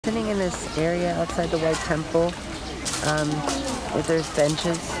Sitting in this area outside the White Temple, there's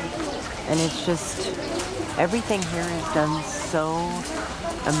benches, and it's just, everything here is done so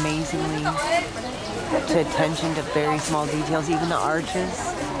amazingly to attention to very small details. Even the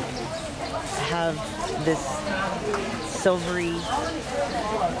arches have this silvery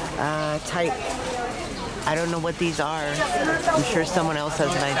type. I don't know what these are. I'm sure someone else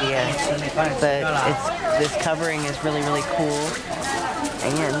has an idea, but this covering is really, really cool.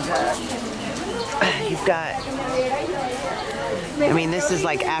 And you've got, I mean, this is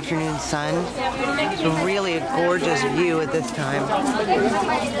like afternoon sun. It's really a gorgeous view at this time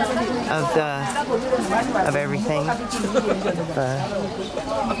of everything.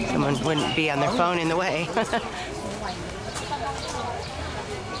 Someone wouldn't be on their phone in the way.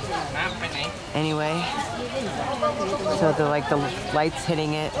 Anyway, so the lights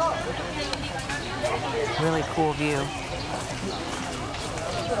hitting it. Really cool view.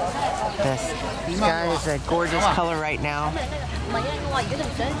 The sky is a gorgeous color right now.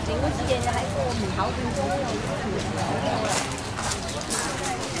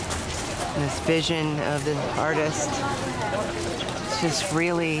 And this vision of the artist, it's just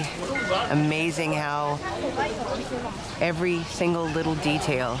really amazing how every single little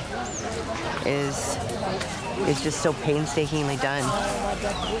detail is just so painstakingly done.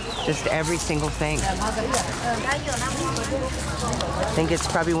 Just every single thing. I think it's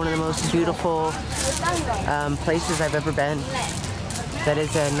probably one of the most beautiful places I've ever been that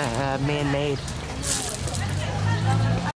isn't man-made.